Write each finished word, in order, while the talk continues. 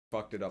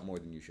Fucked it up more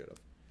than you should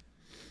have.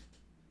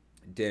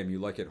 Damn, you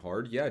like it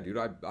hard? Yeah, dude,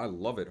 I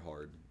love it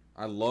hard.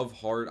 I love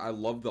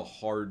the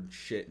hard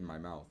shit in my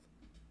mouth.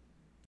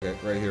 Okay,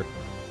 right here.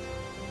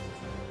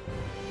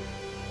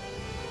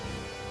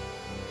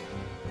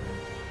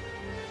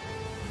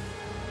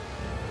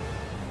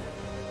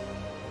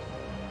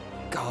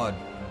 God,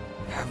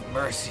 have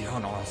mercy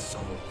on all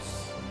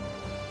souls.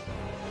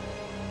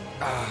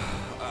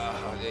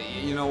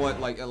 You know what?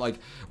 Like,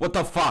 what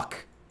the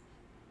fuck?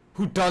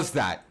 Who does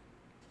that?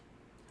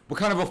 What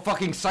kind of a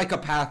fucking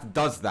psychopath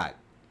does that?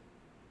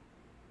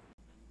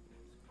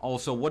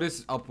 Also, what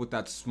is up with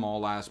that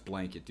small ass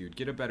blanket, dude?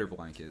 Get a better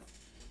blanket.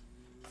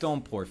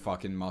 Don't pour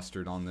fucking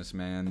mustard on this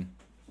man.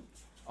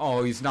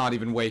 Oh, he's not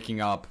even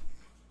waking up.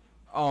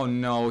 Oh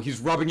no,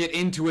 he's rubbing it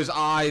into his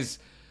eyes.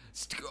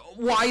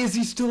 Why is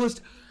he still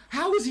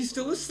how is he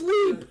still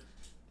asleep?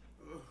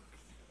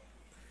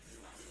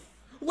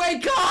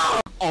 Wake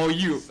up! Oh,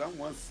 you.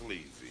 Someone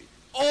sleazy.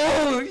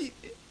 Oh!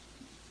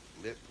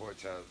 Lit pork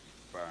chop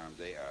farm,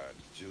 they are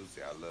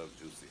juicy. I love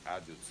juicy. I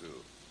do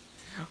too.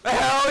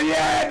 Hell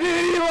yeah,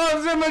 dude! He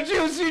loves him a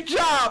juicy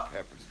chop!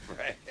 Pepper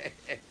spray.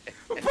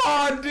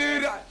 Pawn,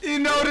 dude! He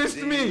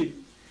noticed me!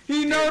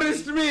 He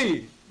noticed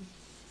me!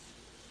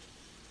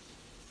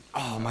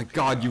 Oh my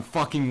god, you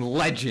fucking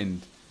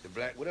legend!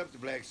 What up, the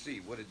black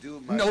sheep? What it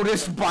do?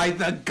 Noticed by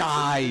the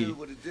guy!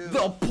 What it do?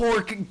 The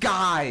pork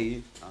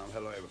guy!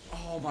 Hello, everybody.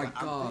 Oh my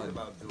god. I'm thinking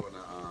about doing a,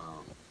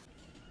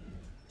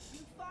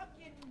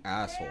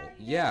 asshole.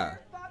 Yeah.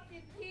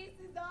 Fucking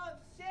pieces of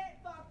shit,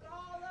 fuck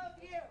all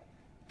of you.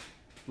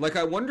 Like,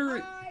 I wonder...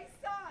 My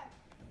son.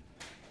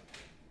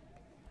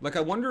 Like,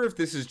 I wonder if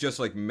this is just,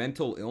 like,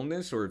 mental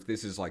illness or if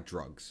this is, like,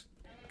 drugs.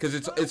 Because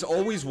it's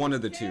always one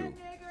of the two.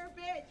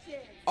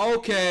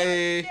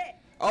 Okay.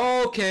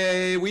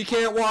 Okay, we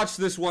can't watch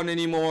this one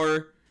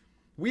anymore.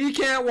 We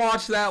can't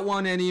watch that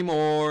one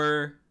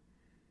anymore.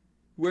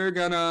 We're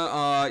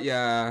gonna,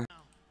 yeah.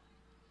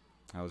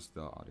 How's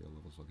the audio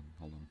levels looking?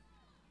 Hold on.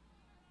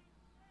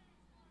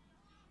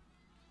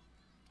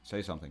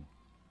 Say something.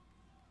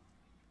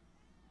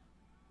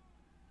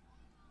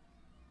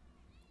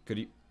 Could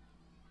you...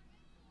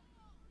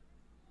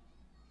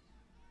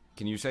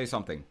 Can you say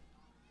something?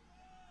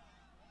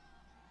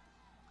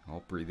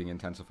 Oh, breathing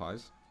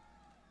intensifies.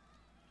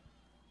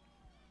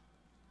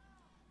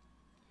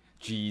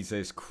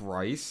 Jesus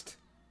Christ.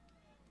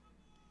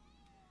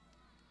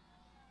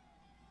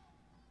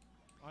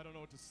 I don't know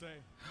what to say.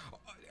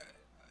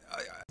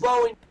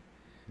 Blowing.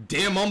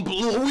 Damn, I'm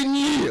blowing,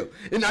 yeah.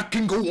 And I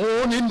can go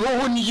on and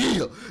on,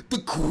 yeah. The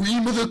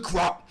cream of the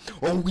crop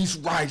always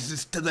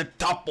rises to the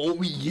top, oh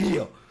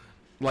yeah.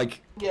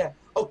 Like, yeah.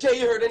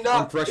 Okay, you heard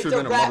enough. I'm fresher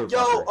than a motherfucker.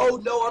 Yo,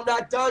 oh no, I'm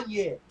not done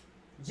yet.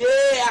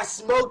 Yeah, I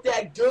smoked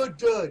that good.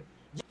 Yeah.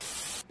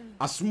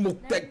 I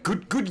smoked that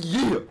good,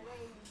 yeah.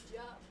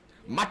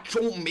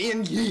 Macho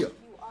man, yeah.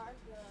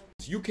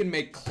 You can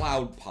make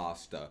cloud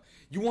pasta.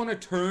 You want to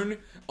turn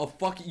a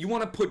you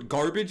want to put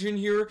garbage in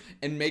here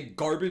and make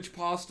garbage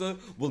pasta?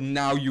 Well,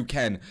 now you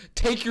can.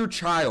 Take your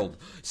child,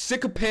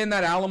 sick of paying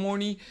that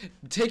alimony,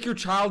 take your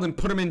child and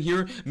put him in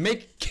here,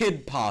 make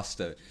kid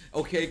pasta.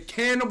 Okay,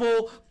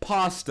 cannibal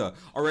pasta.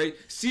 All right,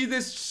 see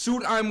this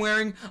suit I'm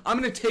wearing? I'm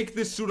gonna take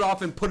this suit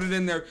off and put it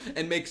in there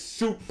and make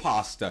soup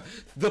pasta.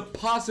 The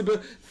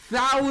possibility,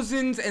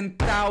 thousands and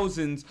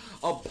thousands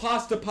of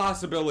pasta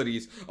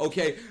possibilities.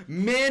 Okay,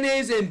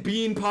 mayonnaise and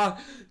bean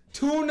pasta.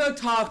 Tuna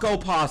taco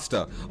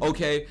pasta,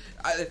 okay?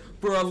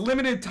 For a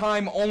limited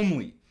time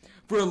only.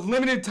 For a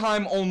limited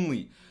time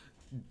only.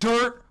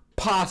 Dirt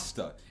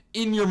pasta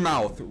in your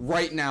mouth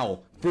right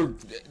now for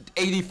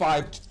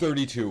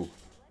 85.32.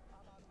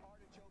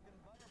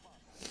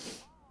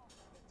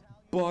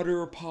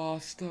 Butter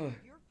pasta.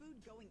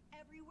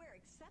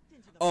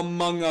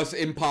 Among Us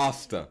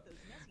impasta.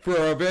 For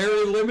a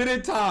very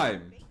limited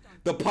time.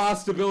 The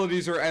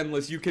possibilities are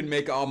endless. You can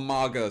make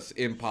Among Us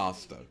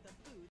impasta.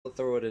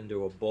 Throw it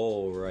into a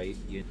bowl, right?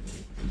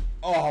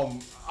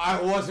 I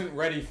wasn't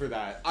ready for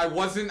that.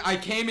 I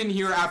came in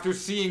here after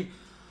seeing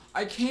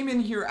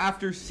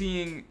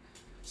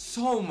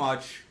so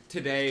much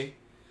today.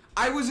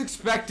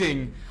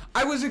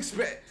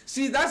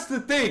 See, that's the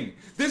thing.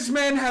 This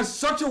man has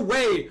such a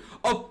way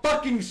of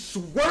fucking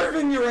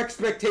swerving your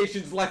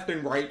expectations left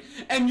and right,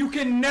 and you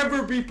can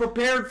never be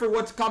prepared for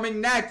what's coming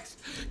next.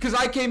 Because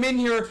I came in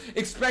here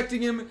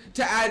expecting him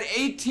to add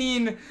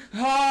 18,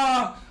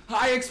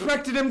 I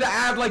expected him to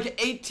add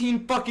like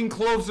 18 fucking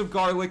cloves of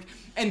garlic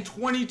and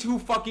 22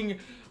 fucking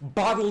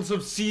bottles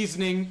of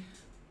seasoning.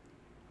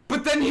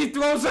 But then he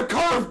throws a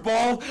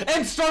curveball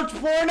and starts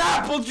pouring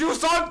apple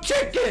juice on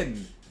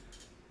chicken!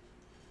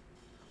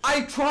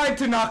 I tried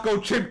to not go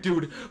chimp,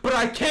 dude, but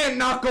I can't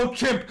not go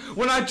chimp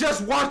when I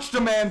just watched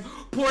a man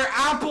pour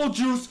apple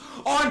juice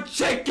on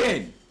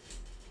chicken!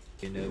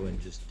 You know,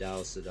 and just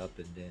douse it up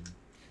and then...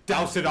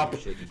 Douse it up!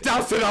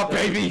 Douse it up,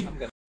 baby!